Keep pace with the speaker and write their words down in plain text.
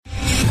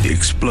The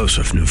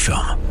explosive new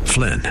film,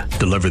 Flynn,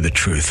 Deliver the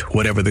Truth,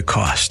 Whatever the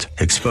Cost,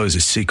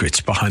 exposes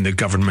secrets behind the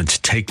government's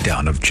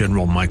takedown of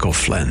General Michael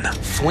Flynn.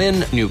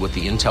 Flynn knew what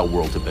the intel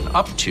world had been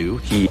up to.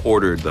 He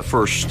ordered the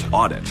first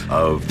audit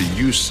of the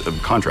use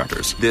of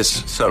contractors.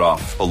 This set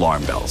off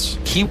alarm bells.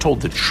 He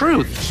told the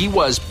truth. He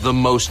was the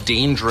most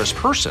dangerous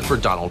person for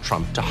Donald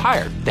Trump to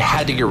hire. They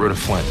had to get rid of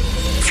Flynn.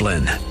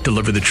 Flynn,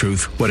 Deliver the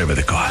Truth, Whatever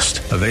the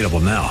Cost. Available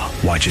now.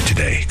 Watch it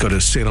today. Go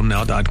to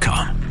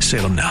salemnow.com.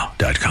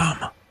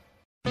 salemnow.com.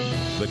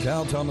 The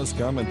Cal Thomas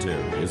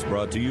Commentary is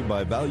brought to you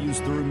by Values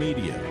Through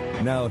Media.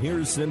 Now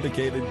here's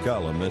syndicated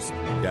columnist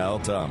Cal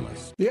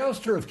Thomas. The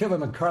ouster of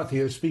Kevin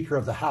McCarthy as Speaker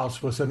of the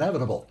House was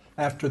inevitable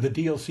after the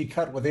DLC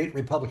cut with 8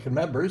 Republican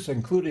members,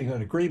 including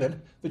an agreement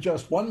that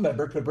just one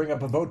member could bring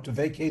up a vote to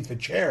vacate the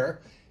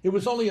chair. It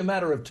was only a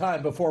matter of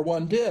time before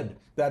one did.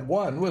 That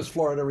one was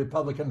Florida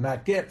Republican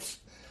Matt Gaetz.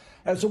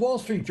 As the Wall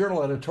Street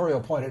Journal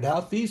editorial pointed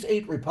out, these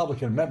 8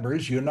 Republican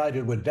members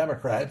united with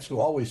Democrats, who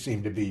always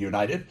seem to be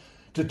united,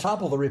 to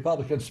topple the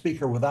Republican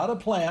Speaker without a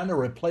plan, a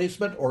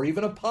replacement, or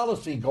even a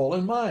policy goal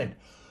in mind.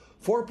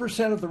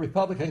 4% of the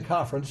Republican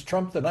conference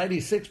trumped the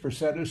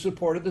 96% who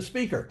supported the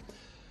Speaker.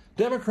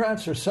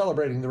 Democrats are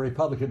celebrating the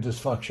Republican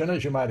dysfunction,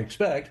 as you might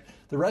expect.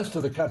 The rest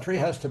of the country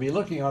has to be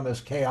looking on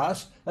this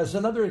chaos as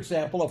another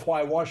example of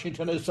why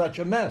Washington is such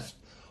a mess.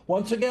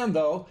 Once again,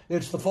 though,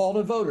 it's the fault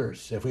of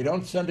voters. If we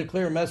don't send a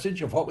clear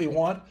message of what we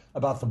want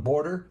about the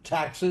border,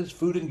 taxes,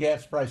 food and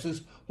gas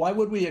prices, why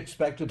would we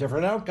expect a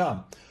different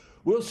outcome?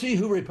 We'll see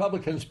who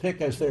Republicans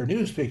pick as their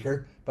new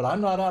speaker, but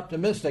I'm not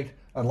optimistic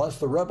unless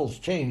the rebels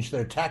change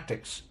their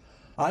tactics.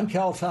 I'm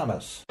Cal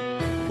Thomas.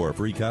 For a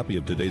free copy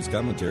of today's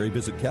commentary,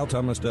 visit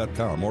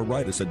calthomas.com or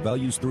write us at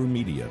Values Through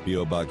Media,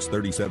 P.O. Box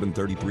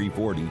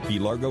 373340, Key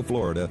Largo,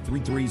 Florida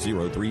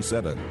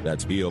 33037.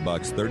 That's P.O.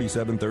 Box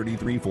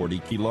 373340,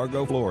 Key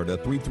Largo, Florida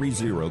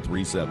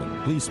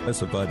 33037. Please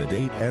specify the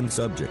date and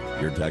subject.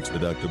 Your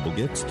tax-deductible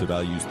gifts to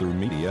Values Through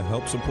Media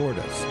help support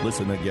us.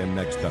 Listen again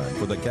next time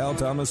for the Cal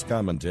Thomas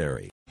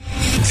Commentary.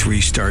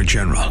 3-star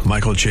General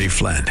Michael J.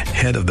 Flynn,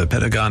 head of the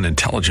Pentagon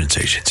Intelligence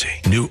Agency,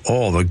 knew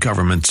all the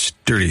government's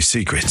dirty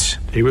secrets.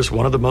 He was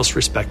one of the most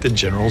respected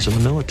generals in the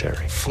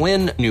military.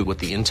 Flynn knew what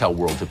the intel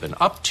world had been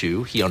up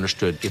to. He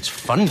understood its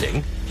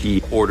funding.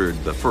 He ordered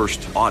the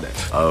first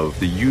audit of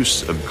the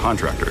use of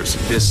contractors.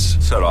 This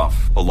set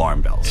off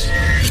alarm bells.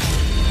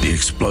 The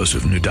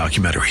explosive new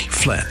documentary,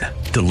 Flynn,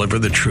 Deliver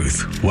the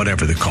Truth,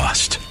 Whatever the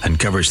Cost,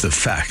 uncovers the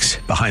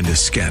facts behind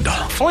this scandal.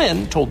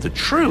 Flynn told the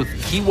truth.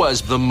 He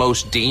was the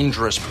most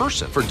dangerous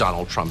person for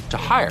Donald Trump to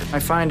hire. I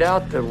find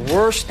out the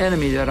worst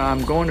enemy that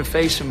I'm going to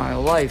face in my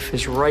life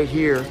is right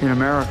here in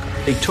America.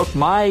 They took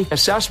my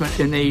assessment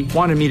and they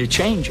wanted me to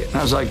change it. And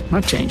I was like, I'm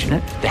not changing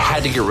it. They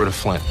had to get rid of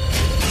Flynn.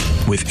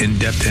 With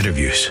in-depth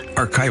interviews,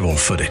 archival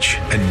footage,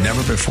 and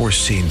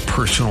never-before-seen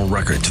personal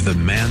records of the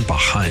man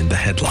behind the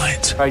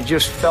headlines. I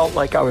just felt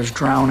like I was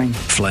drowning.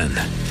 Flynn,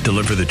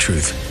 Deliver the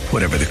Truth,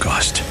 Whatever the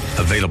Cost.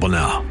 Available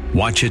now.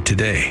 Watch it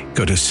today.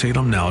 Go to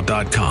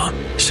salemnow.com.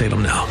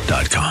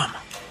 salemnow.com.